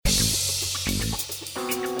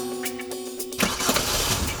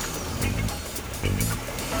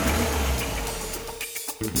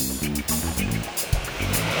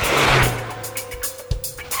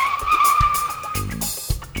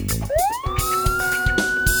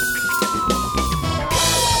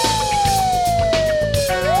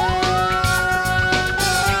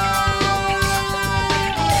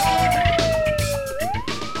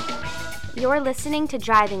You're listening to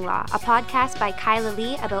Driving Law, a podcast by Kyla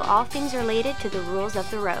Lee about all things related to the rules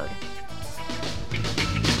of the road.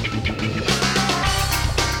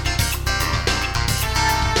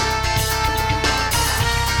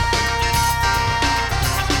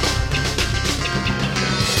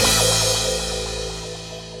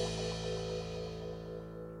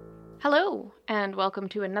 Hello, and welcome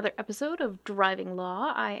to another episode of Driving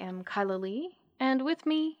Law. I am Kyla Lee, and with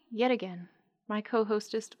me, yet again, my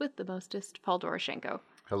co-hostess with the mostest, Paul Doroshenko.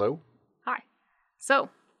 Hello. Hi. So,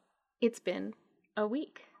 it's been a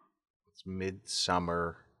week. It's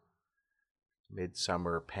midsummer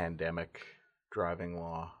pandemic driving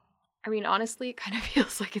law. I mean, honestly, it kind of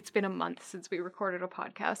feels like it's been a month since we recorded a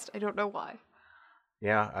podcast. I don't know why.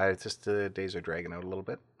 Yeah, the days are dragging out a little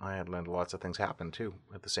bit. I had lots of things happen too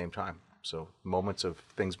at the same time. So moments of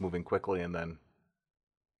things moving quickly and then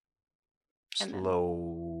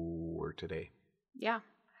slower today. Yeah.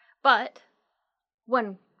 But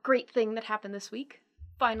one great thing that happened this week,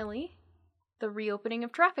 finally, the reopening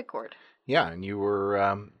of traffic court. Yeah, and you were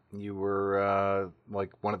like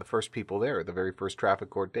one of the first people there, the very first traffic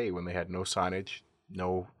court day when they had no signage,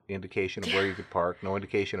 no indication of where you could park, no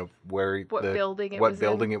indication of what building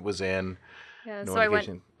it was in. Yeah, no, so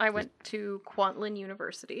I went to Kwantlen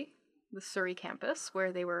University, the Surrey campus,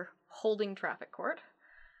 where they were holding traffic court.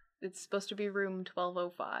 It's supposed to be room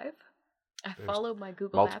 1205. I followed my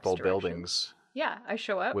Google Maps multiple buildings. Yeah, I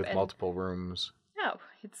show up with multiple rooms. No,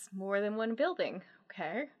 it's more than one building.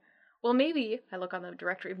 Okay. Well, maybe, I look on the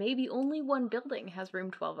directory, maybe only one building has room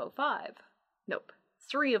 1205. Nope.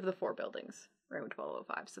 3 of the 4 buildings, room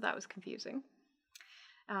 1205. So that was confusing.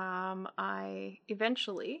 I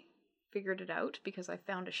eventually figured it out because I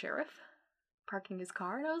found a sheriff parking his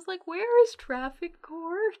car, and I was like, where is traffic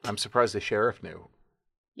court? I'm surprised the sheriff knew.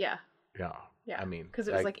 Yeah. Yeah. Yeah. I mean, because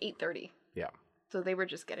it was like 8:30. Yeah. So they were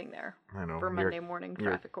just getting there. I know. For Monday morning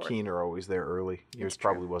traffic court. Keen are always there early. Yours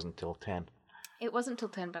probably wasn't till 10. It wasn't till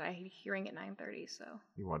 10, but I had a hearing at 9:30, so.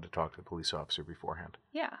 You wanted to talk to the police officer beforehand.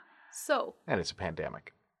 Yeah. So. And it's a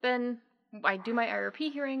pandemic. Then I do my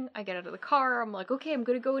IRP hearing. I get out of the car. I'm like, okay, I'm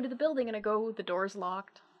going to go into the building. And I go, the door's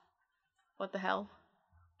locked. What the hell?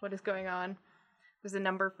 What is going on? There's a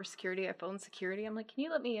number for security. I phone security. I'm like, can you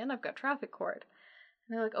let me in? I've got traffic court.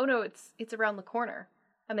 And they're like, oh no, it's around the corner.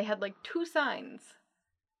 And they had like 2 signs.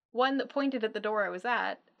 One that pointed at the door I was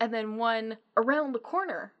at, and then one around the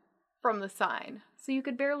corner from the sign. So you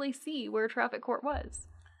could barely see where traffic court was.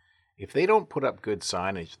 If they don't put up good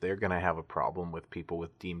signage, they're going to have a problem with people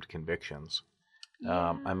with deemed convictions.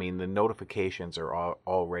 Yeah. I mean, the notifications are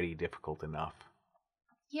already difficult enough.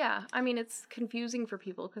 Yeah, I mean, it's confusing for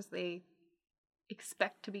people because they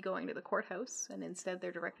expect to be going to the courthouse, and instead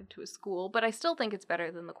they're directed to a school. But I still think it's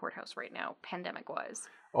better than the courthouse right now, pandemic-wise.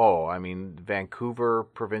 Oh, I mean, Vancouver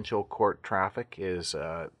provincial court traffic is...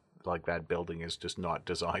 like that building is just not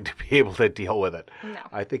designed to be able to deal with it. No.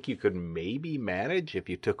 I think you could maybe manage if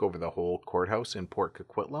you took over the whole courthouse in Port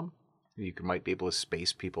Coquitlam. You might be able to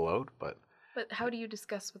space people out, but... But how do you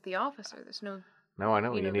discuss with the officer? There's no... No, I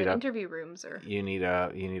know. You need interview rooms or... You need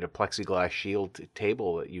a plexiglass shield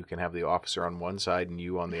table that you can have the officer on one side and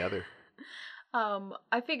you on the other.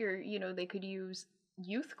 I figure, they could use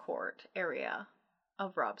youth court area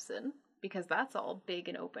of Robson, because that's all big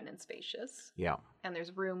and open and spacious. Yeah. And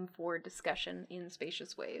there's room for discussion in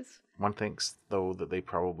spacious ways. One thinks, though, that they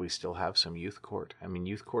probably still have some youth court. I mean,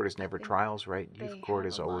 youth court is never trials, right? Youth court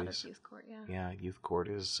is always... Lot of youth court, yeah. Yeah, youth court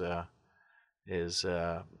is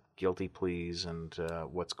guilty pleas and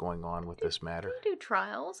what's going on with this matter. They do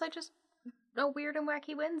trials. I just know Weird and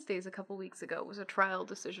Wacky Wednesdays a couple weeks ago was a trial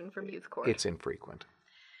decision from youth court. It's infrequent.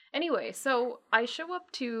 Anyway, so I show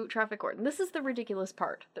up to traffic court, and this is the ridiculous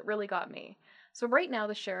part that really got me. So right now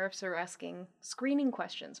the sheriffs are asking screening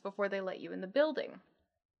questions before they let you in the building.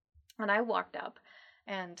 And I walked up,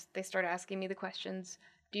 and they start asking me the questions.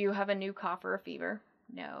 Do you have a new cough or a fever?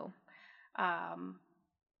 No. Have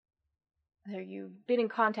you been in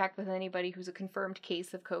contact with anybody who's a confirmed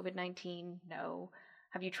case of COVID-19? No.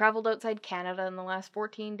 Have you traveled outside Canada in the last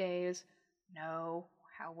 14 days? No.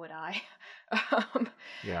 How would I?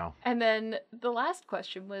 Yeah. And then the last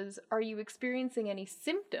question was, are you experiencing any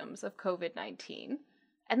symptoms of COVID-19?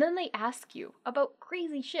 And then they ask you about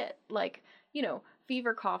crazy shit, like,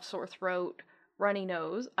 fever, cough, sore throat, runny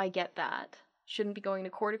nose. I get that. Shouldn't be going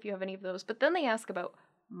to court if you have any of those. But then they ask about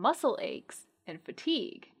muscle aches and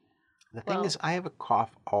fatigue. The thing is, I have a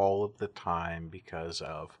cough all of the time because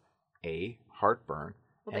of A, heartburn,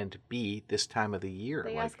 and B, this time of the year.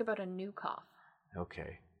 They ask about a new cough.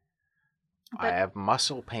 Okay. But I have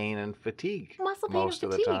muscle pain and fatigue most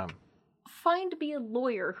of the time. find me a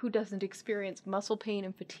lawyer who doesn't experience muscle pain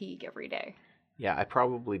and fatigue every day. Yeah, I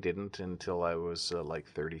probably didn't until I was like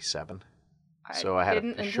 37. I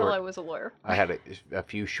didn't until I was a lawyer. I had a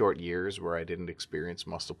few short years where I didn't experience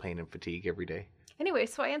muscle pain and fatigue every day. Anyway,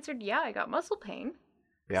 so I answered, yeah, I got muscle pain.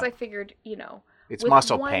 Because I figured, it's with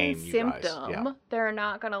muscle one pain, you symptom, guys. Yeah. they're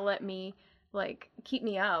not going to let me, keep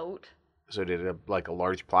me out. So did a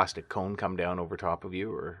large plastic cone come down over top of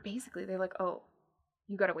you, or? Basically, they're like, oh,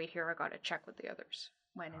 you got to wait here. I got to check with the others.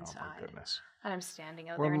 Went inside. Oh, my goodness. And I'm standing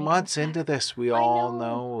out We're there. We're months into this. We all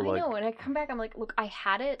know. I know. And I come back. I'm like, look, I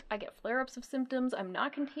had it. I get flare-ups of symptoms. I'm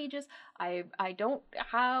not contagious. I don't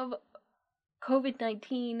have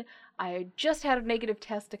COVID-19. I just had a negative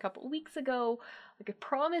test a couple weeks ago. I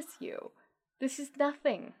promise you, this is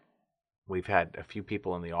nothing. We've had a few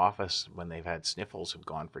people in the office when they've had sniffles have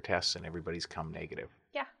gone for tests and everybody's come negative.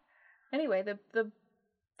 Yeah. Anyway, they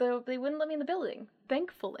wouldn't let me in the building.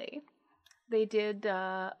 Thankfully, they did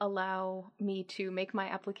allow me to make my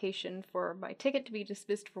application for my ticket to be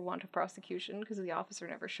dismissed for want of prosecution because the officer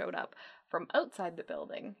never showed up from outside the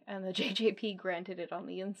building, and the JJP granted it on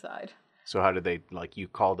the inside. So how did they, you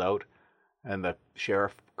called out and the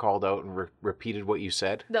sheriff called out and repeated what you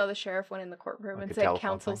said? No, the sheriff went in the courtroom and said,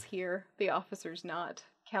 counsel's here, the officer's not.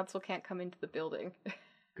 Counsel can't come into the building.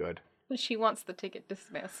 Good. She wants the ticket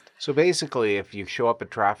dismissed. So basically, if you show up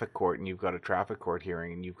at traffic court and you've got a traffic court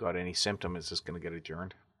hearing and you've got any symptom, is this going to get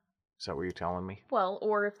adjourned? Is that what you're telling me? Well,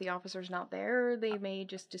 or if the officer's not there, they may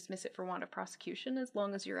just dismiss it for want of prosecution as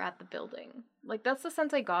long as you're at the building. That's the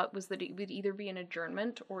sense I got, was that it would either be an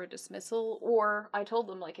adjournment or a dismissal, or I told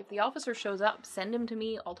them, if the officer shows up, send him to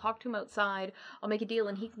me, I'll talk to him outside, I'll make a deal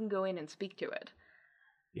and he can go in and speak to it.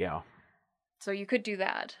 Yeah. So you could do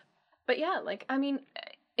that. But yeah,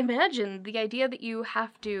 imagine the idea that you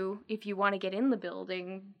have to, if you want to get in the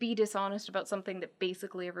building, be dishonest about something that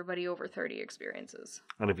basically everybody over 30 experiences.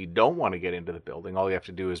 And if you don't want to get into the building, all you have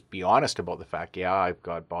to do is be honest about the fact, yeah, I've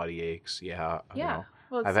got body aches, yeah.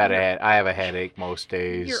 Well, I have a headache most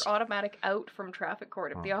days. You're automatic out from traffic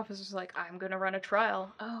court. If the officer's like, I'm going to run a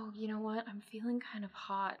trial. Oh, you know what? I'm feeling kind of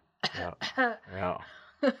hot. Yeah.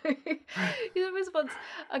 There was once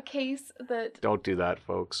a case that... Don't do that,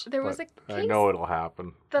 folks. There was a case I know it'll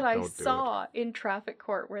happen. That I saw in traffic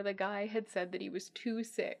court where the guy had said that he was too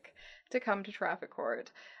sick to come to traffic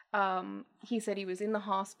court. He said he was in the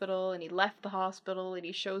hospital and he left the hospital and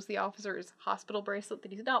he shows the officer his hospital bracelet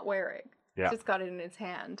that he's not wearing. Yeah. He's just got it in his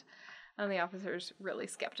hand. And the officer's really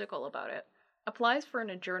skeptical about it. Applies for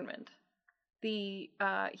an adjournment. He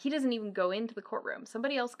doesn't even go into the courtroom.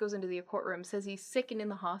 Somebody else goes into the courtroom, says he's sick and in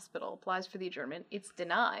the hospital, applies for the adjournment. It's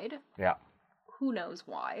denied. Yeah. Who knows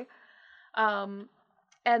why? And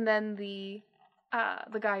then the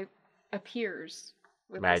guy appears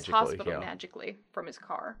with his hospital magically from his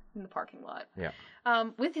car in the parking lot. Yeah.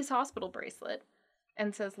 With his hospital bracelet,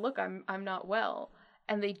 and says, "Look, I'm not well."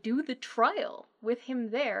 And they do the trial with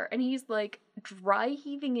him there, and he's dry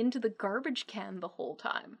heaving into the garbage can the whole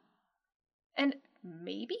time. And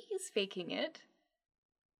maybe he's faking it.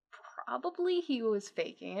 Probably he was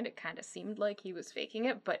faking it. It kind of seemed like he was faking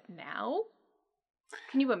it. But now?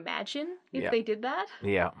 Can you imagine if they did that?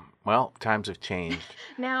 Yeah. Well, times have changed.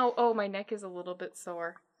 Now, my neck is a little bit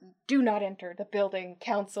sore. Do not enter the building,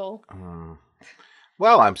 counsel.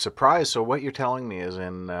 Well, I'm surprised. So what you're telling me is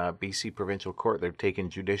in BC Provincial Court, they've taken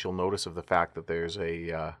judicial notice of the fact that there's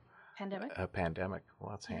a... pandemic? A pandemic. Well,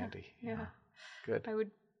 that's handy. Yeah. Good.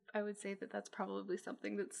 I would say that that's probably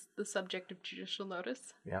something that's the subject of judicial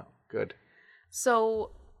notice. Yeah, good.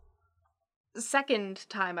 So, the second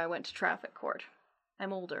time I went to traffic court,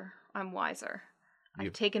 I'm older, I'm wiser.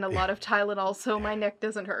 I've taken a lot of Tylenol so my neck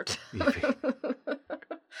doesn't hurt.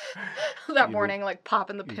 That morning,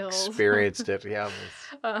 popping the pills. Experienced it, yeah.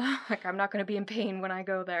 I'm not going to be in pain when I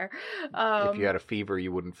go there. If you had a fever,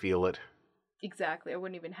 you wouldn't feel it. Exactly. I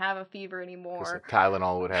wouldn't even have a fever anymore.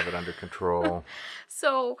 Tylenol would have it under control.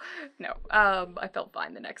 So, no. I felt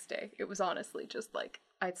fine the next day. It was honestly just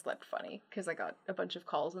I'd slept funny because I got a bunch of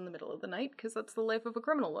calls in the middle of the night because that's the life of a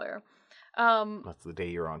criminal lawyer. That's the day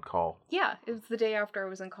you're on call. Yeah, it was the day after I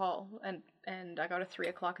was on call, and I got a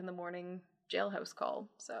 3:00 in the morning jailhouse call.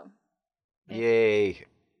 So, yay.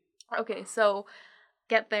 Okay, so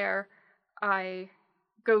get there. I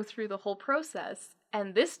go through the whole process,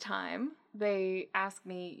 and this time they ask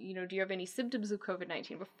me, do you have any symptoms of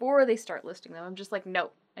COVID-19 before they start listing them? I'm just like,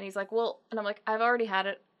 no. And he's like, well, and I'm like, I've already had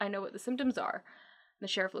it. I know what the symptoms are. And the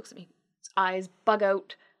sheriff looks at me. His eyes bug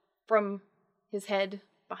out from his head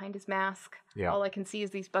behind his mask. Yeah. All I can see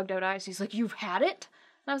is these bugged out eyes. He's like, you've had it?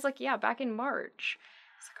 And I was like, yeah, back in March.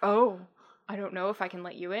 He's like, oh, I don't know if I can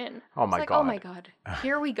let you in. Oh my God. Oh my God,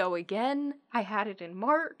 here we go again. I had it in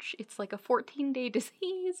March. It's like a 14-day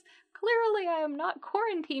disease. Clearly I am not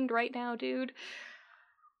quarantined right now, dude.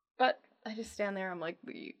 But I just stand there, I'm like,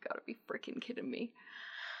 you gotta be freaking kidding me.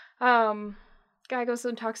 Guy goes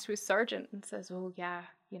and talks to his sergeant and says, oh yeah,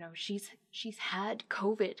 she's had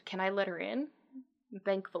COVID. Can I let her in? And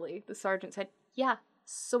thankfully, the sergeant said, yeah,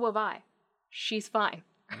 so have I. She's fine.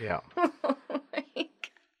 Yeah.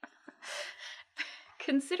 Like,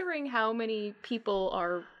 considering how many people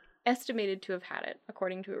are estimated to have had it,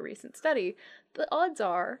 according to a recent study, the odds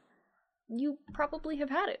are you probably have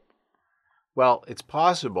had it. Well, it's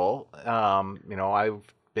possible. I've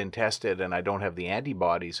been tested and I don't have the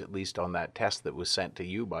antibodies, at least on that test that was sent to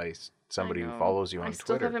you by somebody who follows you on Twitter. I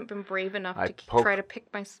still haven't been brave enough to try to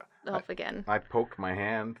pick myself again. I poked my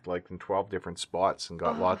hand in 12 different spots and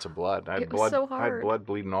got lots of blood. It was so hard. I had blood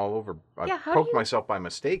bleeding all over. I poked myself by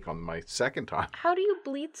mistake on my second time. How do you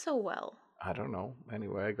bleed so well? I don't know.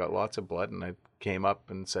 Anyway, I got lots of blood and I came up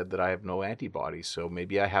and said that I have no antibodies, so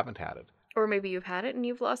maybe I haven't had it. Or maybe you've had it and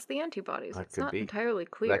you've lost the antibodies. It's not entirely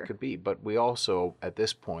clear. That could be. But we also, at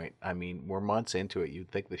this point, we're months into it. You'd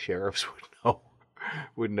think the sheriffs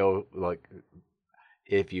would know, like,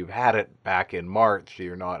 if you've had it back in March,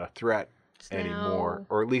 you're not a threat anymore.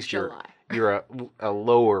 Or at least you're a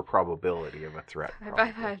lower probability of a threat.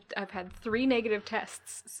 I've had 3 negative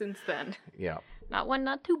tests since then. Yeah. Not 1,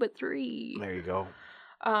 not 2, but 3. There you go.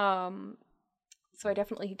 So I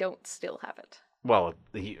definitely don't still have it. Well,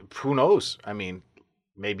 who knows?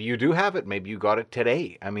 Maybe you do have it. Maybe you got it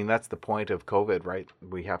today. That's the point of COVID, right?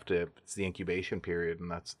 It's the incubation period, and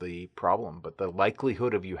that's the problem. But the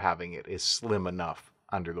likelihood of you having it is slim enough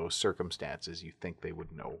under those circumstances. You think they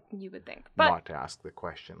would know. You would think. But not to ask the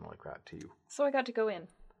question like that to you. So I got to go in.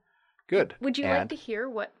 Good. Would you like to hear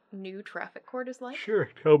what new traffic court is like? Sure.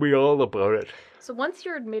 Tell me all about it. So once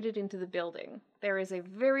you're admitted into the building, there is a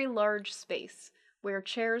very large space where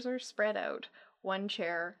chairs are spread out. 1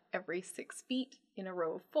 chair every 6 feet in a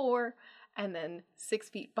row of 4, and then 6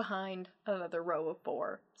 feet behind another row of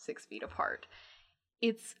 4, 6 feet apart.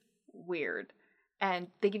 It's weird. And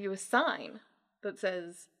they give you a sign that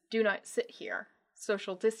says, do not sit here,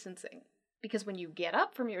 social distancing. Because when you get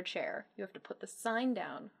up from your chair, you have to put the sign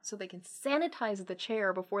down so they can sanitize the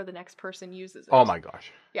chair before the next person uses it. Oh my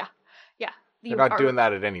gosh. Yeah. They're not doing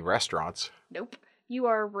that at any restaurants. Nope. You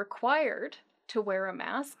are required to wear a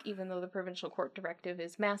mask, even though the provincial court directive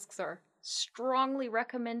is masks are strongly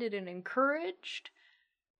recommended and encouraged.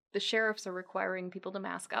 The sheriffs are requiring people to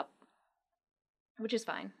mask up, which is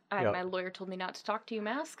fine. My lawyer told me not to talk to you,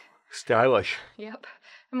 mask. Stylish. Yep.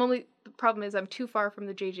 The problem is I'm too far from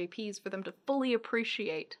the JJPs for them to fully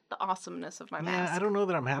appreciate the awesomeness of my mask. I don't know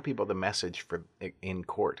that I'm happy about the message in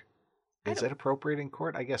court. Is it appropriate in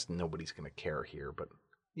court? I guess nobody's going to care here, but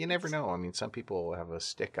you never know. Some people have a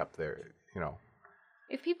stick up there,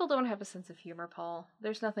 If people don't have a sense of humor, Paul,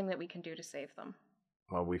 there's nothing that we can do to save them.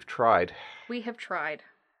 Well, we've tried. We have tried.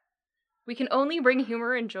 We can only bring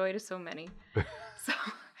humor and joy to so many.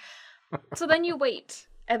 So then you wait,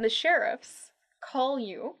 and the sheriffs call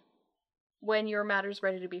you when your matter's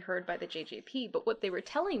ready to be heard by the JJP. But what they were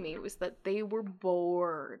telling me was that they were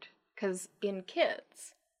bored. Because in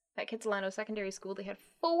at Kitsilano Secondary School, they had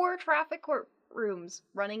 4 traffic court rooms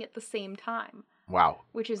running at the same time. Wow.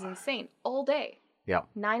 Which is insane. All day. Yeah.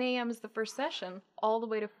 9 a.m. is the first session, all the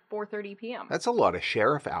way to 4:30 p.m. That's a lot of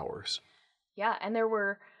sheriff hours. Yeah, and there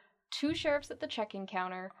were 2 sheriffs at the check-in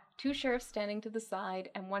counter, 2 sheriffs standing to the side,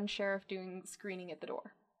 and 1 sheriff doing screening at the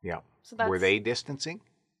door. Yeah. So were they distancing?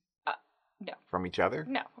 No. From each other?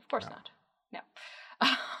 No, of course not.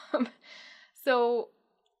 No. So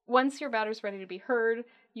once your matter's ready to be heard,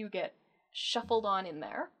 you get shuffled on in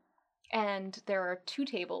there. And there are 2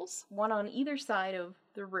 tables, 1 on either side of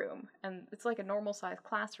the room. And it's like a normal-sized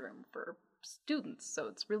classroom for students, so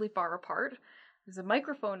it's really far apart. There's a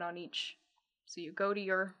microphone on each. So you go to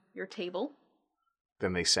your table.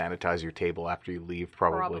 Then they sanitize your table after you leave,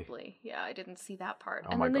 probably. Probably. Yeah, I didn't see that part. Oh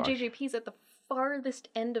and my then the gosh. JJP's at the farthest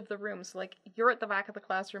end of the room. So, you're at the back of the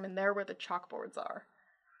classroom and they're where the chalkboards are.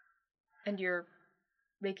 And you're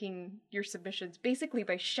making your submissions basically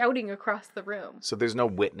by shouting across the room. So there's no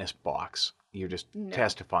witness box. You're just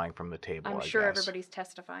testifying from the table, I'm sure everybody's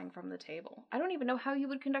testifying from the table. I don't even know how you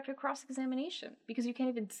would conduct a cross-examination because you can't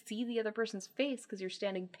even see the other person's face because you're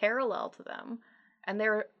standing parallel to them and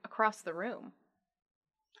they're across the room.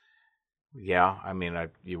 Yeah,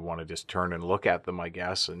 you want to just turn and look at them, I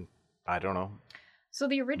guess, and I don't know. So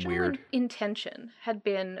the original intention had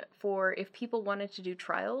been for if people wanted to do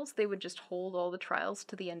trials, they would just hold all the trials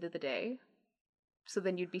to the end of the day. So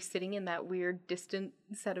then you'd be sitting in that weird distant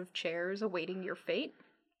set of chairs awaiting your fate.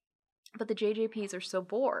 But the JJPs are so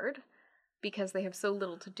bored because they have so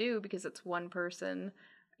little to do because it's one person,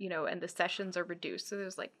 and the sessions are reduced. So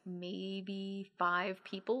there's like maybe 5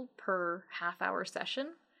 people per half-hour session.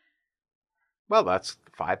 Well, that's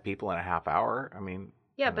 5 people in a half hour. I mean...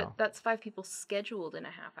 Yeah, but that's 5 people scheduled in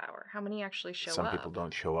a half hour. How many actually show up? Some people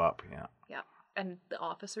don't show up, yeah. Yeah, and the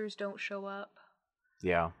officers don't show up.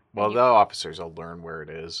 Yeah, well, the officers will learn where it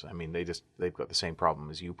is. I mean, they've got the same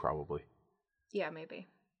problem as you probably. Yeah, maybe.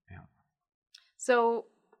 Yeah. So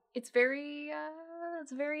it's very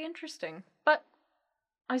interesting. But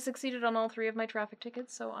I succeeded on all 3 of my traffic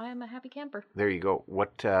tickets, so I am a happy camper. There you go.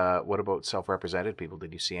 What about self-represented people?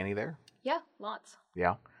 Did you see any there? Yeah, lots.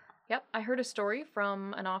 Yeah? Yep, I heard a story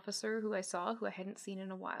from an officer who I saw who I hadn't seen in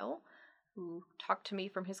a while, who talked to me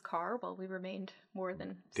from his car while we remained more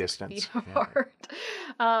than 6 feet apart.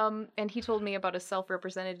 And he told me about a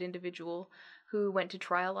self-represented individual who went to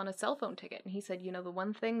trial on a cell phone ticket. And he said, the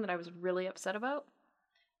one thing that I was really upset about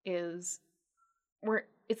is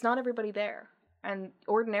it's not everybody there. And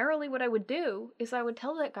ordinarily what I would do is I would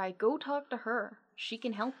tell that guy, go talk to her. She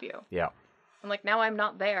can help you. Yeah. And now I'm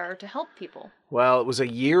not there to help people. Well, it was a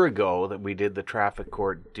year ago that we did the traffic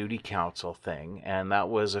court duty council thing, and that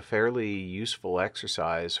was a fairly useful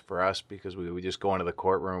exercise for us because we would just go into the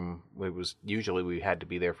courtroom. Usually we had to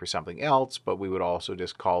be there for something else, but we would also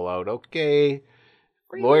just call out, okay,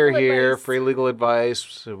 free lawyer here, free legal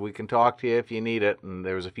advice. We can talk to you if you need it. And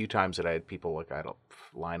there was a few times that I had people, I had a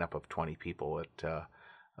lineup of 20 people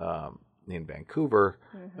in Vancouver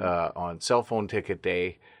on cell phone ticket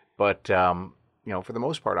day. But, for the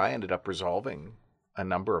most part, I ended up resolving a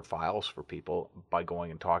number of files for people by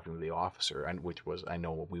going and talking to the officer, and I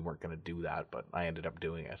know we weren't going to do that, but I ended up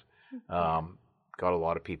doing it. Got a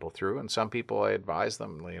lot of people through, and some people I advised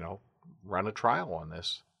them, run a trial on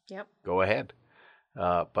this. Yep. Go ahead.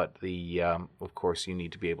 But of course, you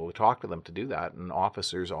need to be able to talk to them to do that, and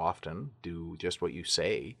officers often do just what you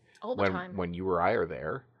say. All the time. When you or I are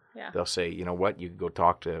there, they'll say, you know what, you can go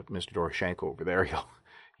talk to Mr. Doroshenko over there.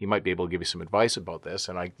 He might be able to give you some advice about this,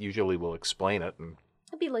 and I usually will explain it. And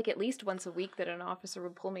it'd be at least once a week that an officer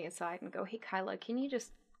would pull me aside and go, hey, Kyla, can you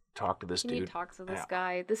just talk to this dude? Can you talk to this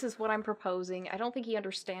guy? This is what I'm proposing. I don't think he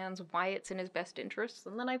understands why it's in his best interests.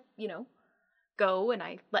 And then I, go and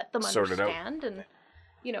I let them understand. And,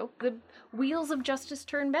 the wheels of justice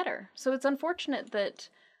turn better. So it's unfortunate that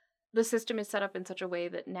the system is set up in such a way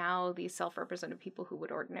that now these self-represented people who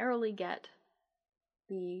would ordinarily get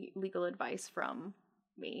the legal advice from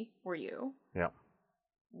me or you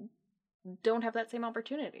don't have that same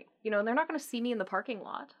opportunity, and they're not going to see me in the parking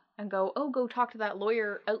lot and go, oh, go talk to that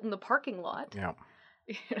lawyer out in the parking lot.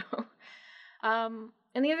 And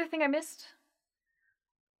the other thing I missed,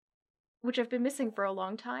 which I've been missing for a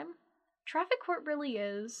long time, traffic court really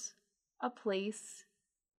is a place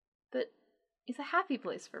that is a happy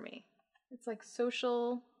place for me. It's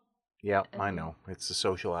social. Yeah, I know. It's the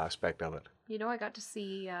social aspect of it. I got to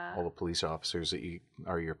see... all the police officers that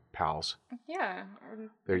are your pals. Yeah.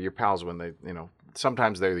 They're your pals when they,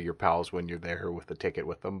 sometimes they're your pals when you're there with a ticket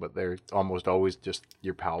with them, but they're almost always just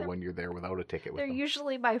your pal when you're there without a ticket with them. They're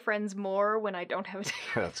usually my friends more when I don't have a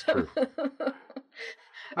ticket. That's true.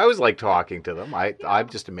 I always like talking to them. I'm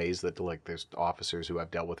just amazed that there's officers who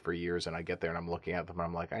I've dealt with for years, and I get there and I'm looking at them and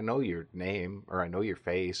I'm like, I know your name, or I know your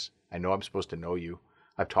face. I know I'm supposed to know you.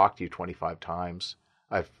 I've talked to you 25 times.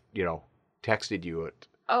 I've, texted you at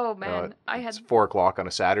it's 4:00 on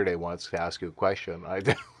a Saturday once to ask you a question.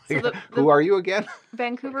 Who are you again?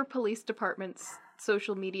 Vancouver Police Department's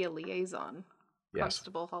social media liaison,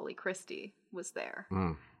 Constable Holly Christie, was there.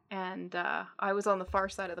 And I was on the far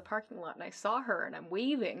side of the parking lot and I saw her and I'm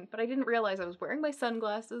waving, but I didn't realize I was wearing my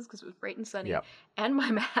sunglasses because it was bright and sunny and my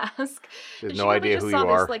mask. She has no idea who you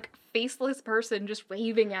are. This faceless person just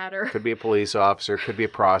waving at her. Could be a police officer, could be a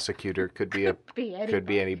prosecutor, could be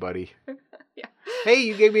anybody. Yeah. Hey,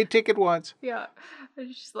 you gave me a ticket once. Yeah.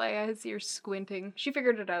 She's I see her squinting. She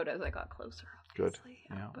figured it out as I got closer. Obviously.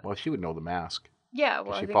 Good. Yeah. Well, she would know the mask. Yeah,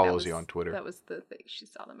 well, she follows you on Twitter. That was the thing. She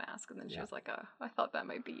saw the mask, and then she was like, I thought that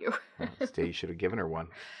might be you. You should have given her one.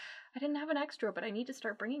 I didn't have an extra, but I need to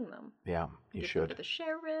start bringing them. Yeah, you should. To the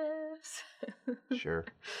sheriffs. Sure.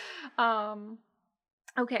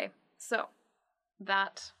 Okay, so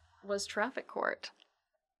that was traffic court.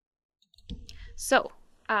 So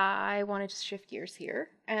I wanted to shift gears here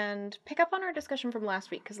and pick up on our discussion from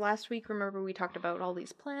last week, because last week, remember, we talked about all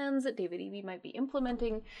these plans that David Eby might be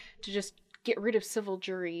implementing to just get rid of civil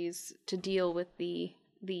juries to deal with the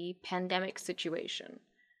pandemic situation.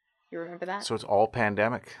 You remember that? So it's all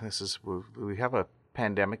pandemic. We have a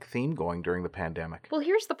pandemic theme going during the pandemic. Well,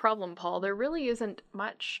 here's the problem, Paul. There really isn't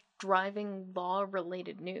much driving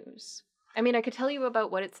law-related news. I mean, I could tell you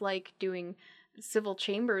about what it's like doing civil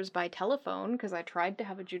chambers by telephone, because I tried to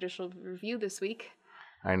have a judicial review this week.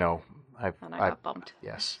 I know. I got bumped.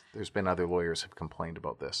 Yes. There's been other lawyers have complained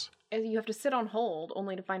about this. You have to sit on hold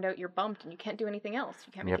only to find out you're bumped, and you can't do anything else.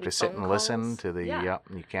 You can't. You have to sit and listen to the. Yeah.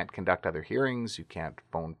 You can't conduct other hearings. You can't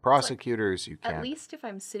phone prosecutors. You can't. At least if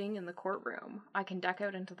I'm sitting in the courtroom, I can duck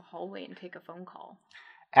out into the hallway and take a phone call.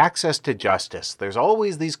 Access to justice. There's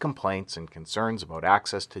always these complaints and concerns about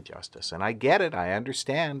access to justice. And I get it. I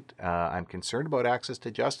understand. I'm concerned about access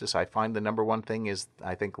to justice. I find the number one thing is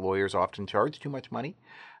I think lawyers often charge too much money.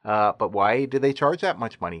 But why do they charge that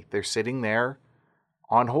much money? They're sitting there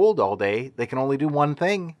on hold all day. They can only do one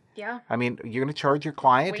thing. Yeah. I mean, you're going to charge your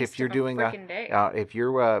client if you're doing if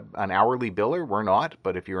you're an hourly biller. We're not.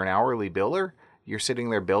 But if you're an hourly biller, you're sitting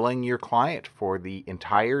there billing your client for the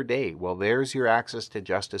entire day. Well, there's your access to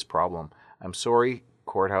justice problem. I'm sorry,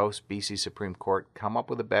 courthouse, BC Supreme Court, come up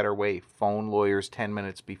with a better way. Phone lawyers 10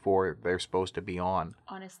 minutes before they're supposed to be on.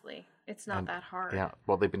 Honestly, it's not that hard. Yeah,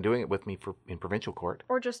 well, they've been doing it with me in provincial court.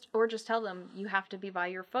 Or just tell them you have to be by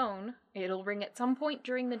your phone. It'll ring at some point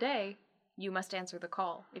during the day. You must answer the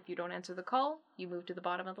call. If you don't answer the call, you move to the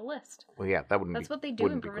bottom of the list. Well, yeah, That's what they do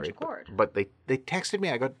in provincial court. But they texted me.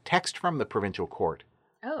 I got a text from the provincial court.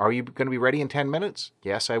 Oh. Are you going to be ready in 10 minutes?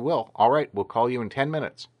 Yes, I will. All right, we'll call you in 10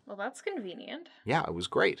 minutes. Well, that's convenient. Yeah, it was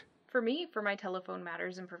great. For me, for my telephone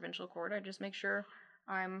matters in provincial court, I just make sure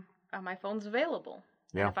my phone's available.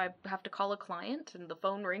 Yeah. And if I have to call a client and the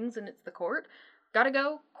phone rings and it's the court, gotta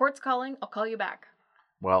go, court's calling, I'll call you back.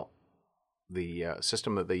 Well, the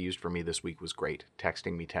system that they used for me this week was great,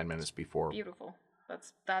 texting me 10 minutes before. Beautiful.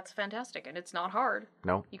 That's fantastic, and it's not hard.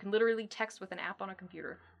 No. You can literally text with an app on a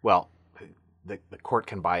computer. Well, the court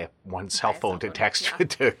can buy one cell phone to text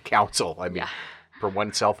to counsel. I mean, for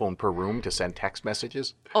one cell phone per room to send text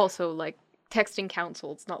messages. Also, like, texting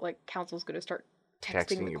counsel, it's not like counsel's going to start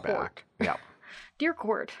texting the you court. Back. Yeah. Dear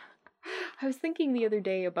court, I was thinking the other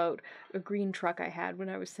day about a green truck I had when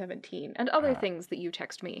I was 17 and other things that you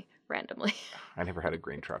text me randomly. I never had a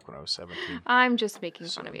green truck when I was 17. I'm just making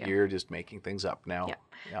fun of you. You're just making things up now.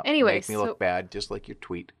 Yeah. Anyway, make me look bad, just like your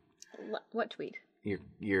tweet. What tweet?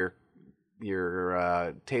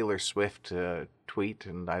 Your Taylor Swift tweet,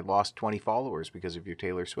 and I lost 20 followers because of your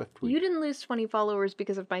Taylor Swift tweet. You didn't lose 20 followers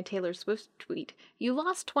because of my Taylor Swift tweet. You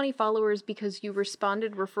lost 20 followers because you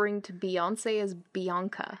responded referring to Beyonce as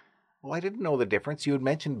Bianca. Well, I didn't know the difference. You had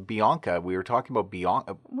mentioned Bianca. We were talking about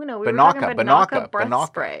Bianca. We were talking about Banaka breath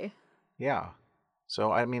spray. Yeah.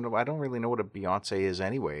 So, I mean, I don't really know what a Beyonce is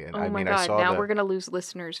anyway. And my God. Now we're going to lose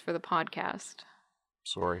listeners for the podcast.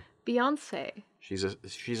 Sorry. Beyonce.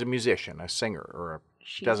 She's a musician, a singer, or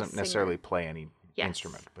she doesn't necessarily play any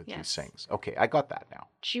instrument, but she sings. Okay, I got that now.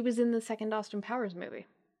 She was in the second Austin Powers movie.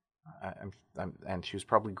 And she was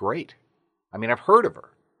probably great. I mean, I've heard of her.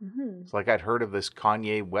 Mm-hmm. It's like I'd heard of this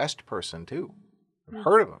Kanye West person, too. I've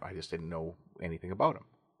heard of him. I just didn't know anything about him.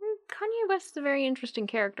 Kanye West is a very interesting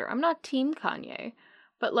character. I'm not team Kanye,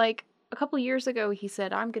 but like a couple years ago, he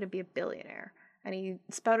said, I'm going to be a billionaire. And he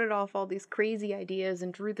spouted off all these crazy ideas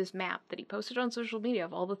and drew this map that he posted on social media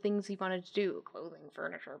of all the things he wanted to do. Clothing,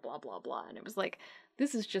 furniture, blah, blah, blah. And it was like,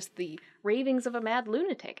 this is just the ravings of a mad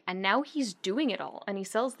lunatic. And now he's doing it all. And he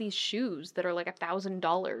sells these shoes that are like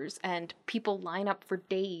 $1,000. And people line up for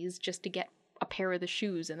days just to get a pair of the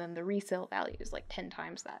shoes. And then the resale value is like 10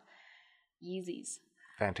 times that. Yeezys.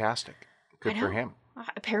 Fantastic. Good for him.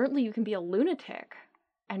 Apparently you can be a lunatic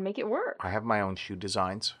and make it work. I have my own shoe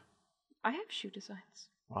designs. I have shoe designs.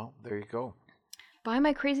 Well, there you go. Buy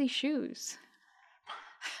my crazy shoes.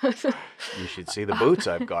 You should see the boots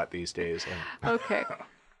I've got these days. Okay.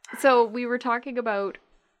 So we were talking about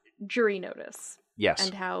jury notice. Yes.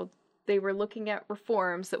 And how they were looking at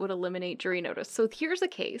reforms that would eliminate jury notice. So here's a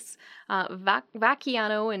case.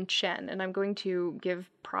 Vacchiano and Chen, and I'm going to give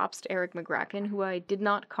props to Eric McGracken, who I did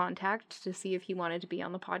not contact to see if he wanted to be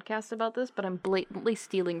on the podcast about this, but I'm blatantly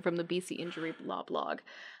stealing from the BC Injury Law blog.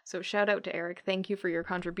 So shout out to Eric. Thank you for your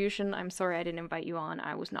contribution. I'm sorry I didn't invite you on.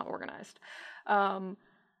 I was not organized.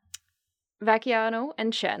 Vacchiano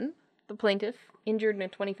and Chen, the plaintiff, injured in a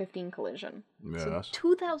 2015 collision. Yes. So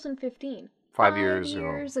 2015. 5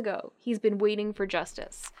 years ago. He's been waiting for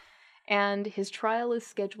justice. And his trial is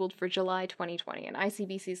scheduled for July 2020. And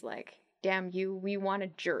ICBC's like, damn you, we want a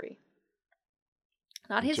jury.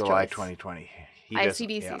 Not his July choice. 2020.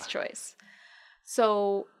 ICBC's choice.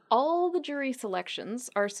 So all the jury selections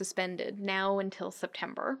are suspended now until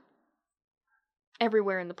September.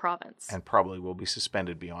 Everywhere in the province. And probably will be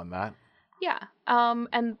suspended beyond that. Yeah.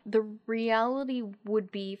 And the reality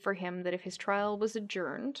would be for him that if his trial was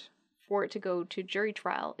adjourned for it to go to jury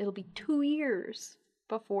trial, it'll be 2 years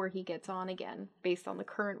before he gets on again, based on the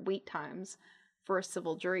current wait times for a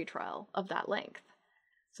civil jury trial of that length.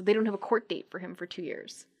 So they don't have a court date for him for 2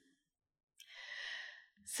 years.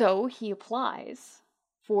 So he applies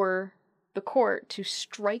for the court to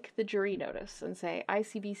strike the jury notice and say,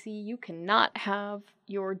 ICBC, you cannot have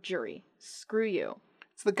your jury. Screw you.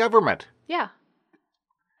 It's the government. Yeah.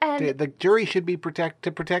 And the jury should be to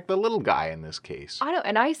protect the little guy in this case. I know.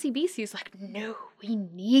 And ICBC is like, no, we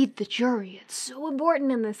need the jury. It's so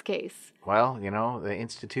important in this case. Well, the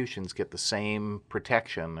institutions get the same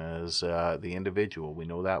protection as the individual. We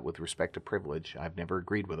know that with respect to privilege. I've never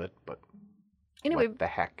agreed with it, but anyway, what the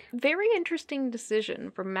heck? Very interesting decision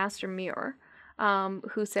from Master Muir,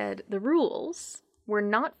 who said the rules were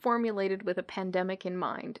not formulated with a pandemic in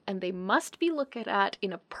mind, and they must be looked at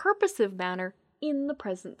in a purposive manner in the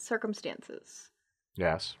present circumstances.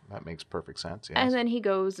 Yes, that makes perfect sense. Yes. And then he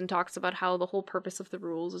goes and talks about how the whole purpose of the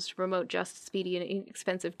rules is to promote just, speedy, and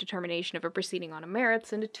inexpensive determination of a proceeding on a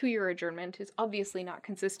merits, and a 2-year adjournment is obviously not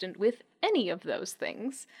consistent with any of those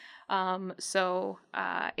things. So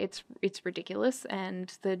it's ridiculous,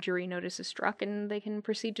 and the jury notice is struck, and they can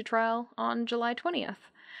proceed to trial on July 20th,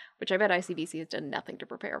 which I bet ICBC has done nothing to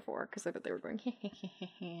prepare for, because I bet they were going,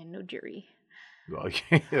 no jury. Well,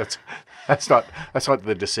 that's not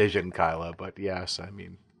the decision, Kyla, but yes, I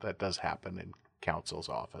mean, that does happen in counsel's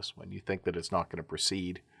office when you think that it's not going to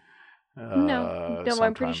proceed. No,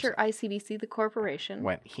 I'm pretty sure ICBC, the corporation,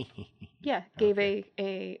 went gave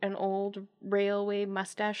an old railway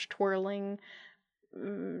mustache twirling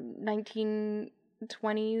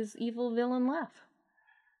 1920s evil villain laugh.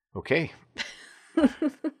 Okay.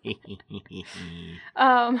 Okay.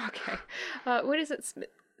 What is it?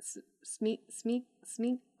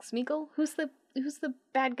 Smeagol? Who's the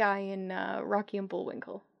bad guy in Rocky and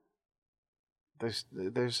Bullwinkle? There's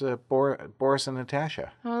Boris and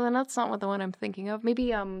Natasha. Well, then that's not the one I'm thinking of.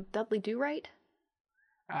 Maybe Dudley Do-Right?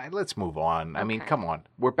 Let's move on. Okay. I mean, come on.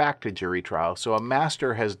 We're back to jury trial. So a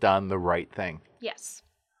master has done the right thing. Yes.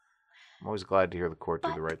 I'm always glad to hear the court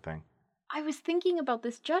do the right thing. I was thinking about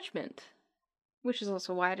this judgment, which is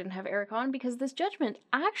also why I didn't have Eric on, because this judgment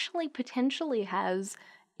actually potentially has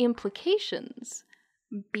implications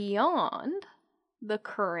beyond the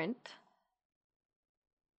current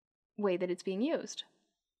way that it's being used.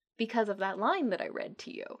 Because of that line that I read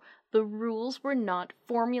to you. The rules were not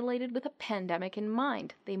formulated with a pandemic in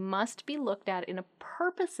mind. They must be looked at in a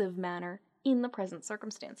purposive manner in the present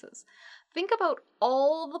circumstances. Think about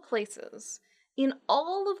all the places in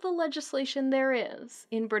all of the legislation there is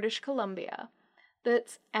in British Columbia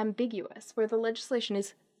that's ambiguous, where the legislation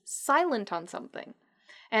is silent on something.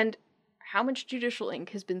 And how much judicial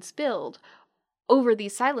ink has been spilled over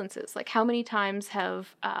these silences? Like, how many times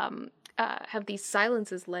have these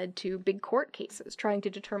silences led to big court cases trying to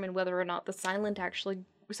determine whether or not the silence actually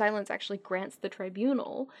grants the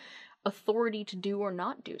tribunal authority to do or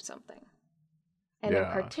not do something? And in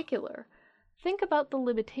particular, think about the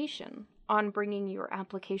limitation on bringing your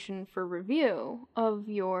application for review of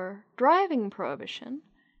your driving prohibition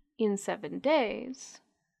in 7 days,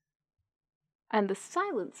 and the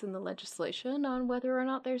silence in the legislation on whether or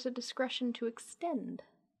not there's a discretion to extend.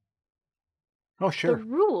 Oh, sure. The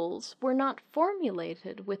rules were not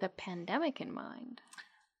formulated with a pandemic in mind.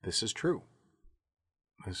 This is true.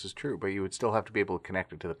 But you would still have to be able to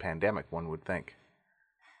connect it to the pandemic, one would think.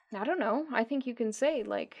 I don't know. I think you can say,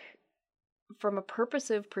 like, from a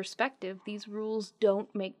purposive perspective, these rules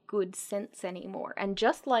don't make good sense anymore. And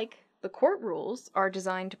just like the court rules are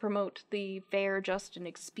designed to promote the fair, just, and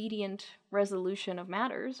expedient resolution of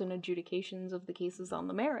matters and adjudications of the cases on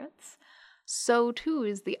the merits, so too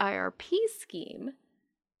is the IRP scheme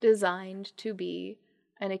designed to be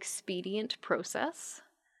an expedient process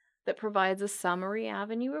that provides a summary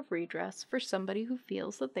avenue of redress for somebody who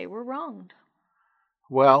feels that they were wronged.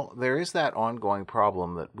 Well, there is that ongoing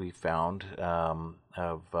problem that we found of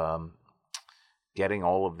getting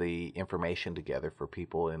all of the information together for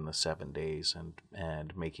people in the 7 days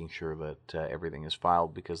and making sure that everything is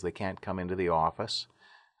filed, because they can't come into the office.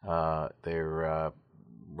 They're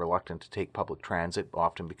reluctant to take public transit,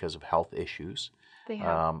 often because of health issues. They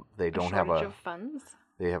have a shortage of funds.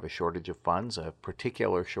 They have a shortage of funds, a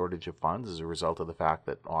particular shortage of funds as a result of the fact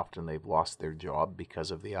that often they've lost their job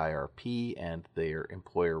because of the IRP, and their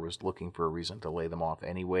employer was looking for a reason to lay them off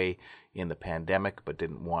anyway in the pandemic, but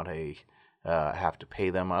didn't want to have to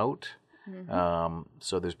pay them out. Mm-hmm.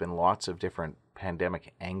 So there's been lots of different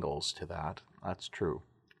pandemic angles to that. That's true.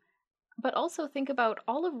 But also think about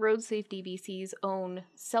all of Road Safety BC's own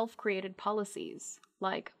self-created policies.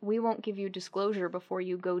 Like, we won't give you disclosure before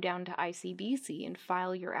you go down to ICBC and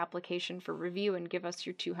file your application for review and give us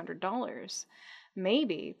your $200.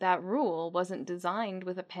 Maybe that rule wasn't designed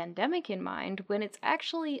with a pandemic in mind when it's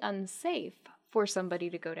actually unsafe for somebody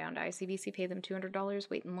to go down to ICBC, pay them $200,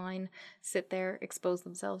 wait in line, sit there, expose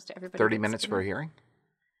themselves to everybody. 30 minutes for a hearing?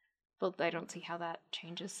 Well, I don't see how that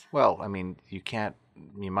changes. Well, I mean,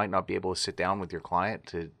 you might not be able to sit down with your client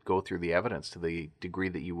to go through the evidence to the degree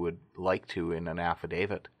that you would like to in an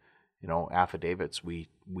affidavit. Affidavits, we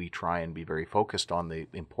try and be very focused on the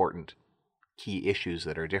important key issues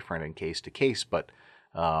that are different in case to case, but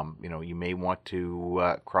you may want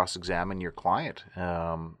to cross-examine your client,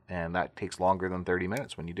 and that takes longer than 30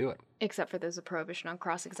 minutes when you do it. Except for there's a prohibition on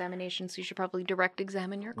cross-examination, so you should probably direct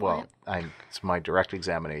examine your client. Well, it's my direct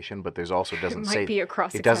examination, but there's also it might be a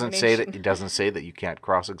cross-examination. It doesn't say that you can't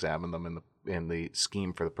cross-examine them in the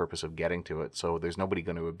scheme for the purpose of getting to it. So there's nobody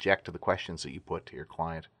going to object to the questions that you put to your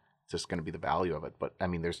client. It's just going to be the value of it. But I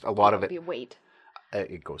mean, there's a lot of it. Be a weight.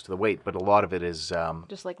 It goes to the weight, but a lot of it is...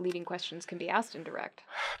 just like leading questions can be asked in direct.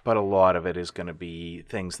 But a lot of it is going to be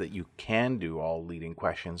things that you can do all leading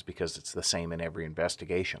questions because it's the same in every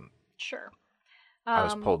investigation. Sure. I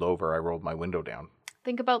was pulled over. I rolled my window down.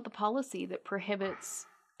 Think about the policy that prohibits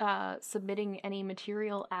submitting any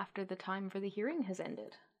material after the time for the hearing has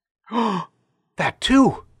ended. That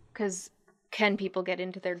too! Because can people get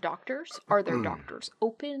into their doctors? Are their doctors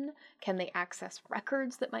open? Can they access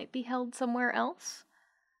records that might be held somewhere else?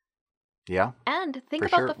 Yeah. And think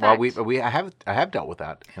about the fact... Well, I have dealt with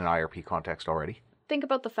that in an IRP context already. Think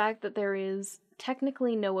about the fact that there is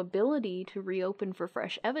technically no ability to reopen for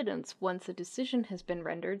fresh evidence once a decision has been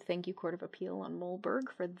rendered. Thank you, Court of Appeal on Mohlberg,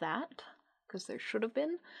 for that, because there should have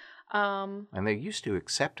been. And they used to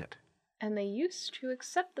accept it. And they used to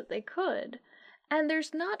accept that they could. And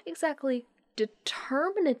there's not exactly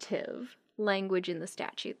determinative language in the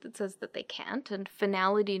statute that says that they can't, and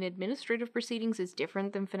finality in administrative proceedings is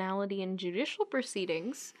different than finality in judicial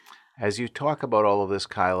proceedings. As you talk about all of this,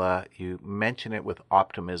 Kyla, you mention it with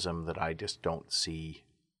optimism that I just don't see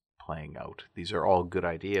playing out. These are all good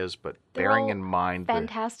ideas, but bearing in mind...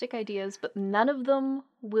 fantastic ideas, but none of them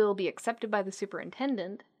will be accepted by the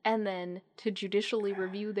superintendent, and then to judicially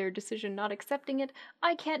review their decision not accepting it,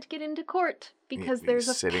 I can't get into court because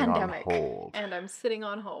there's a pandemic. On hold. And I'm sitting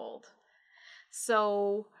on hold.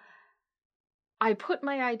 So I put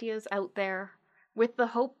my ideas out there with the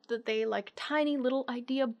hope that they, like tiny little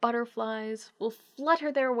idea butterflies, will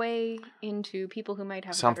flutter their way into people who might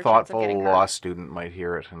have some a better chance of getting thoughtful law student might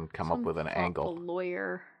hear it and come up with an angle. Some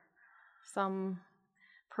lawyer, some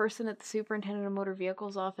person at the superintendent of motor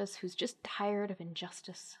vehicles office who's just tired of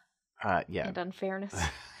injustice and unfairness.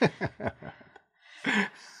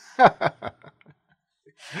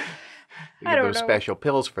 You give those special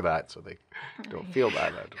pills for that so they don't feel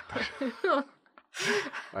that.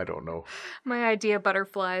 I don't know. My idea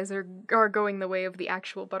butterflies are going the way of the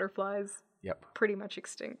actual butterflies. Yep. Pretty much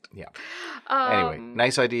extinct. Yeah. Anyway,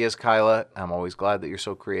 nice ideas, Kyla. I'm always glad that you're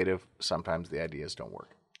so creative. Sometimes the ideas don't work.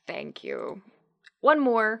 Thank you. One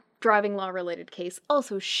more driving law related case,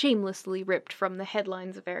 also shamelessly ripped from the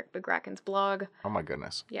headlines of Eric McGracken's blog. Oh my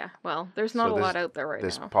goodness. Yeah, well, there's not a lot out there right now.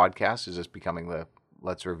 This podcast is just becoming the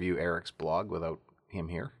Let's Review Eric's blog without him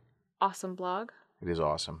here. Awesome blog. It is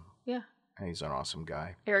awesome. Yeah. And he's an awesome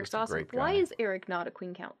guy. Eric's awesome. Great guy. Why is Eric not a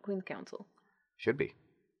Queen's Counsel? Should be.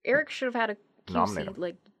 Eric should have had a QC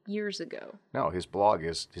like years ago. No, his blog.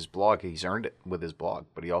 He's earned it with his blog,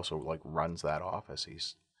 but he also like runs that office.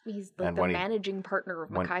 He's like the managing partner of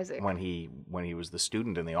McIsaac. When he was the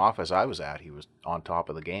student in the office I was at, he was on top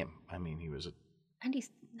of the game. I mean, and he's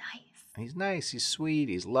nice. He's nice. He's sweet.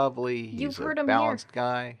 He's lovely. You've he's heard a him balanced here.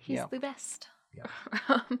 Guy. He's the best. Yeah.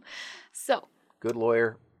 So. Good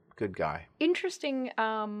lawyer. Good guy. Interesting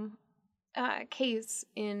case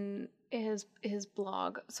in his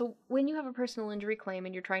blog. So when you have a personal injury claim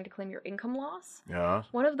and you're trying to claim your income loss,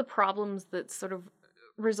 one of the problems that's sort of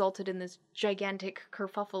resulted in this gigantic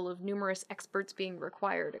kerfuffle of numerous experts being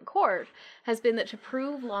required in court has been that to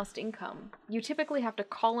prove lost income, you typically have to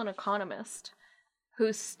call an economist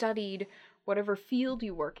who's studied whatever field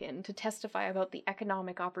you work in to testify about the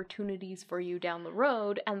economic opportunities for you down the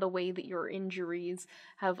road and the way that your injuries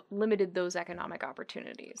have limited those economic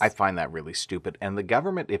opportunities. I find that really stupid. And the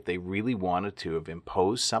government, if they really wanted to have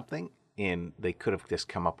imposed something they could have just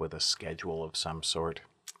come up with a schedule of some sort.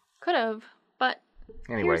 Could have, but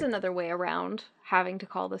anyway. Here's another way around having to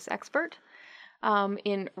call this expert.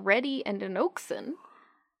 In Reddy and in Oakson,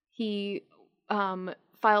 he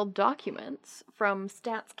filed documents from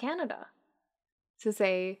Stats Canada to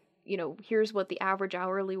say, here's what the average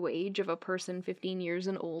hourly wage of a person 15 years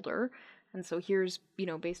and older. And so here's,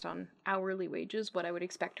 based on hourly wages, what I would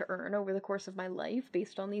expect to earn over the course of my life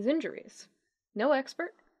based on these injuries. No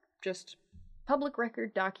expert, just public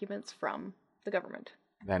record documents from the government.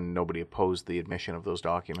 And nobody opposed the admission of those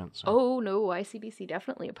documents? Oh, no, ICBC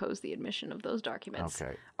definitely opposed the admission of those documents,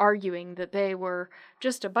 okay. Arguing that they were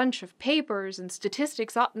just a bunch of papers and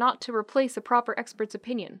statistics ought not to replace a proper expert's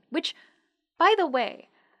opinion. Which, by the way,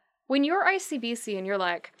 when you're ICBC and you're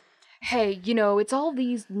like, hey, it's all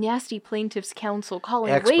these nasty plaintiffs' counsel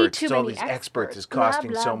calling experts, way too many all these experts is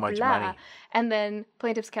costing blah, so much blah. money. And then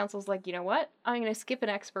plaintiffs' counsel's like, you know what? I'm going to skip an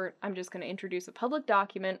expert. I'm just going to introduce a public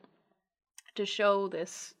document to show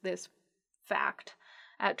this fact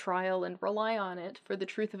at trial and rely on it for the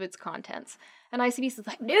truth of its contents. And ICBC is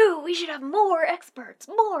like, no, we should have more experts.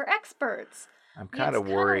 I'm kind of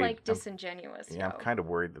worried. Like disingenuous. I'm kind of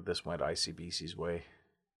worried that this went ICBC's way.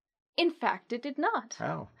 In fact, it did not.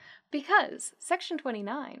 Oh. Because Section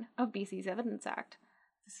 29 of BC's Evidence Act,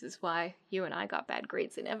 this is why you and I got bad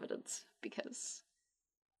grades in evidence, because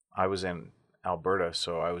I was in Alberta,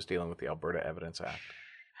 so I was dealing with the Alberta Evidence Act.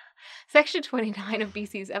 Section 29 of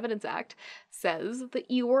BC's Evidence Act says that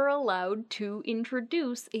you are allowed to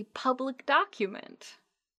introduce a public document.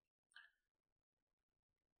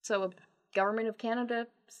 So a Government of Canada,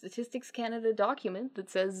 Statistics Canada document that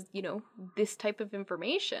says, this type of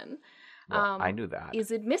information I knew that.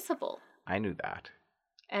 Is admissible. I knew that.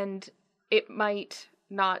 And it might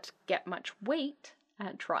not get much weight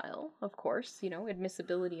at trial, of course.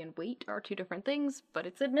 Admissibility and weight are two different things, but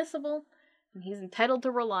it's admissible. And he's entitled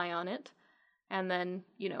to rely on it. And then,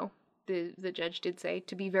 the judge did say,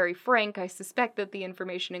 to be very frank, I suspect that the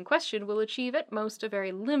information in question will achieve at most a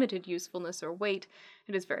very limited usefulness or weight.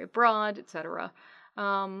 It is very broad, etc.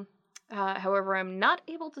 However, I'm not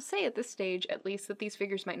able to say at this stage, at least, that these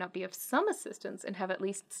figures might not be of some assistance and have at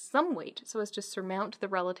least some weight, so as to surmount the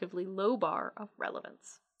relatively low bar of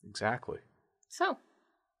relevance. Exactly. So,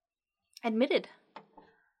 admitted.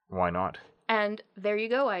 Why not? And there you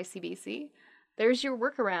go, ICBC. There's your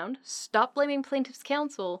workaround. Stop blaming plaintiff's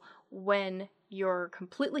counsel when you're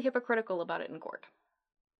completely hypocritical about it in court.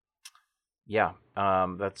 Yeah,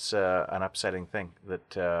 that's an upsetting thing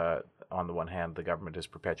that, on the one hand, the government is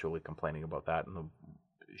perpetually complaining about that, and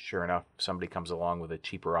sure enough, somebody comes along with a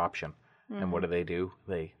cheaper option. Mm-hmm. And what do?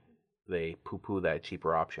 They poo-poo that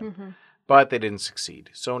cheaper option. Mm-hmm. But they didn't succeed.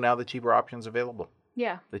 So now the cheaper option's available.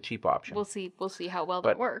 Yeah. The cheap option. We'll see how well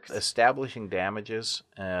that works. Establishing damages,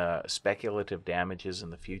 speculative damages in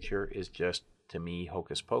the future is just, to me,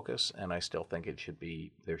 hocus pocus, and I still think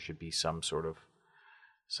there should be some sort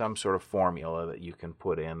of formula that you can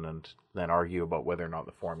put in and then argue about whether or not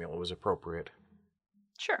the formula was appropriate.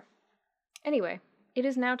 Sure. Anyway, it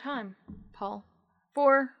is now time, Paul,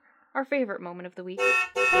 for our favorite moment of the week.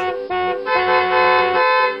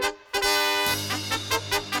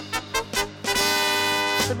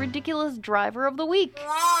 The ridiculous driver of the week.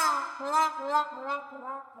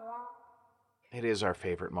 It is our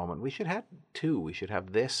favorite moment. We should have two. We should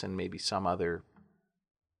have this and maybe some other.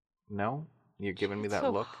 No? You're giving me that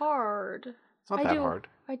look? It's so hard. It's not that hard.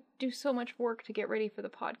 I do so much work to get ready for the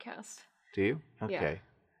podcast. Do you? Okay.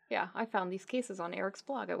 Yeah, I found these cases on Eric's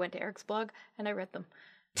blog. I went to Eric's blog and I read them.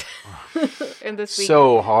 And this week,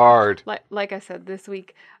 so hard. Like I said, this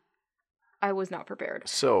week I was not prepared.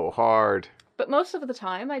 So hard. But most of the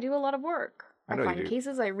time I do a lot of work. I know find you do.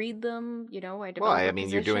 Cases, I read them, I develop a position.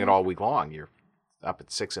 You're doing it all week long. You're up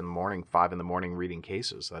at 6 in the morning, 5 in the morning reading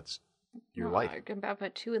cases. That's your life. I'm up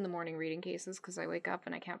at 2 in the morning reading cases because I wake up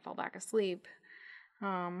and I can't fall back asleep.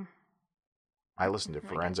 I listen to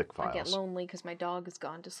Forensic Files. I get lonely because my dog has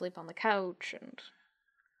gone to sleep on the couch, and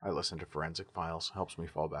I listen to Forensic Files. Helps me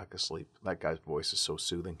fall back asleep. That guy's voice is so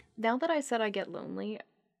soothing. Now that I said I get lonely,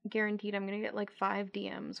 guaranteed I'm going to get 5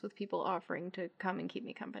 DMs with people offering to come and keep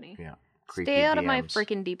me company. Yeah. Stay out of my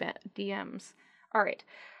freaking DMs. All right.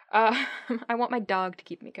 I want my dog to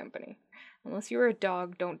keep me company. Unless you're a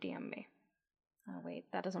dog, don't DM me. Oh, wait.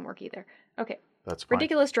 That doesn't work either. Okay. That's fine.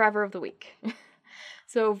 Ridiculous driver of the week.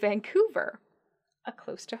 So, Vancouver. A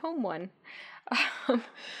close-to-home one. Do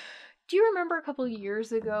you remember a couple of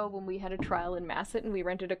years ago when we had a trial in Masset and we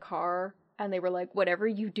rented a car and they were like, whatever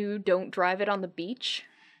you do, don't drive it on the beach?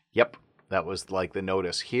 Yep. That was the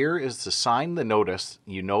notice. Here is to sign the notice.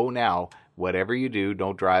 You know now, whatever you do,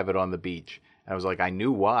 don't drive it on the beach. I was like, I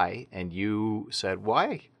knew why. And you said,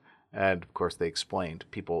 why? And, of course, they explained.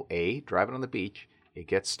 People, drive it on the beach. It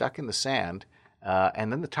gets stuck in the sand.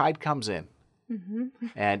 And then the tide comes in. Mm-hmm.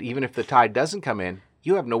 And even if the tide doesn't come in,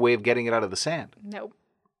 you have no way of getting it out of the sand. Nope.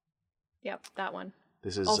 Yep, that one.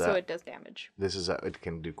 This is also it does damage. It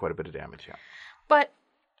can do quite a bit of damage. Yeah. But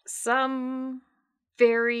some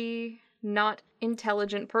very not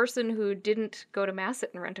intelligent person who didn't go to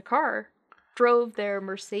Masset and rent a car drove their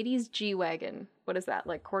Mercedes G-Wagon. What is that,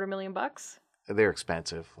 like $250,000? They're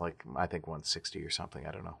expensive, like I think 160 or something.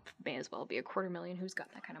 I don't know. May as well be $250,000. Who's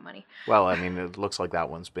got that kind of money? Well, I mean, it looks like that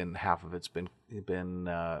one's been half of it's been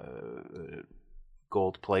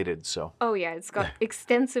gold plated. So. Oh yeah, it's got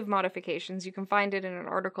extensive modifications. You can find it in an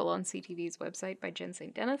article on CTV's website by Jen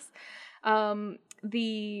St. Dennis.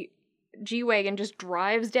 The G-Wagon just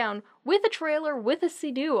drives down with a trailer with a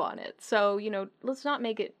Sea-Doo on it. So let's not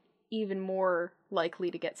make it even more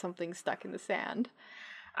likely to get something stuck in the sand.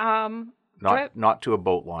 Not to a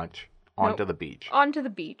boat launch, onto the beach. Onto the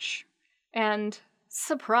beach. And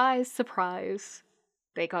surprise, surprise,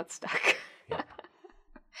 they got stuck. Yeah.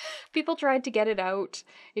 People tried to get it out.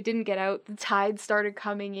 It didn't get out. The tide started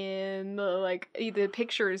coming in. The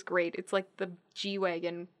picture is great. It's like the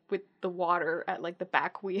G-Wagon with the water at like the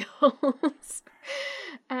back wheels.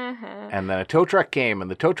 And then a tow truck came and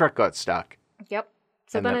the tow truck got stuck. Yep.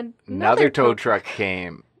 So and then another tow truck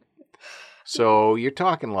came. So you're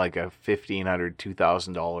talking like a $1,500,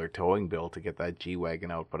 $2,000 towing bill to get that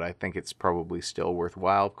G-Wagon out, but I think it's probably still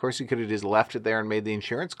worthwhile. Of course, you could have just left it there and made the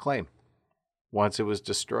insurance claim once it was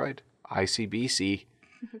destroyed. ICBC.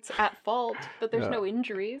 It's at fault, but there's no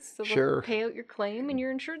injuries, so they'll pay out your claim and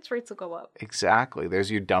your insurance rates will go up. Exactly.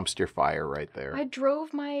 There's your dumpster fire right there. I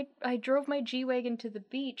drove my G-Wagon to the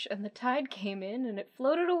beach and the tide came in and it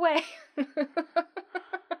floated away.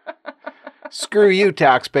 Screw you,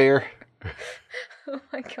 taxpayer. Oh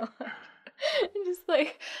my god. I'm just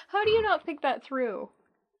like, how do you not think that through?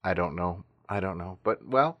 I don't know. But,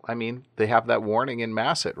 well, I mean, they have that warning in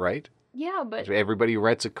Masset, right? Yeah, but... Everybody who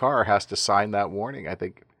rents a car has to sign that warning, I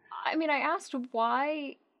think. I mean, I asked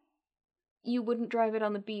why you wouldn't drive it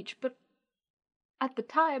on the beach, but at the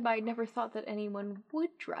time, I never thought that anyone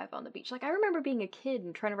would drive on the beach. Like, I remember being a kid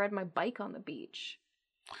and trying to ride my bike on the beach.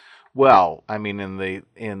 Well, I mean, in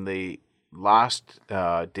the last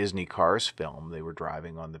Disney Cars film, they were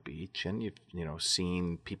driving on the beach, and you've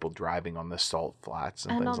seen people driving on the salt flats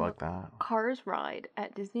and things like that. Cars ride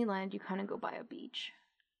at Disneyland, you kind of go by a beach.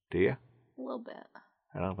 Do you? A little bit.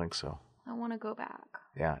 I don't think so. I want to go back.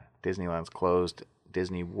 Yeah, Disneyland's closed.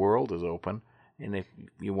 Disney World is open, and if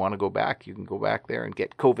you want to go back, you can go back there and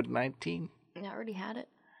get COVID-19. I already had it.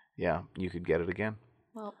 Yeah, you could get it again.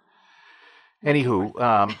 Well.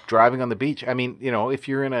 Anywho, driving on the beach. I mean, if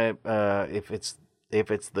you're in if it's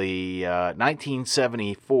the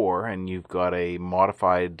 1974 and you've got a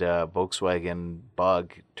modified Volkswagen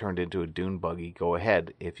Bug turned into a dune buggy, go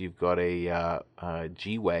ahead. If you've got a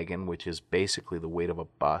G-Wagon, which is basically the weight of a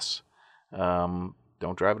bus, don't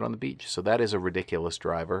drive it on the beach. So that is a ridiculous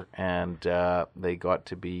driver, and they got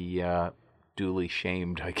to be duly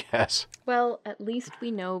shamed, I guess. Well, at least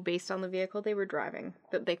we know, based on the vehicle they were driving,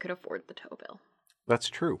 that they could afford the tow bill. That's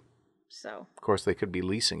true. So. Of course, they could be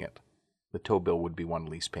leasing it. The tow bill would be one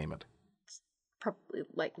lease payment. It's probably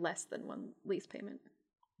like less than one lease payment.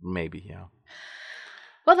 Maybe, yeah.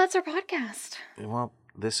 Well, that's our podcast. Well,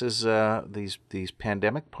 this is these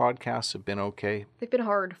pandemic podcasts have been okay. They've been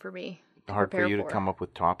hard for me. Hard for you to come up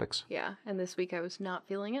with topics. Yeah, and this week I was not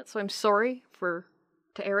feeling it, so I'm sorry to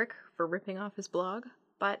Eric for ripping off his blog,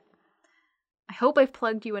 but I hope I've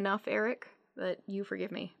plugged you enough, Eric, that you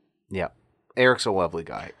forgive me. Yeah. Eric's a lovely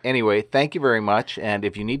guy. Anyway, thank you very much. And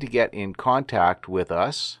if you need to get in contact with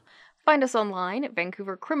us, find us online at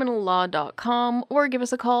vancouvercriminallaw.com or give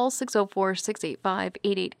us a call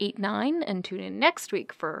 604-685-8889 and tune in next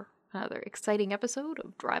week for another exciting episode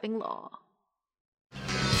of Driving Law.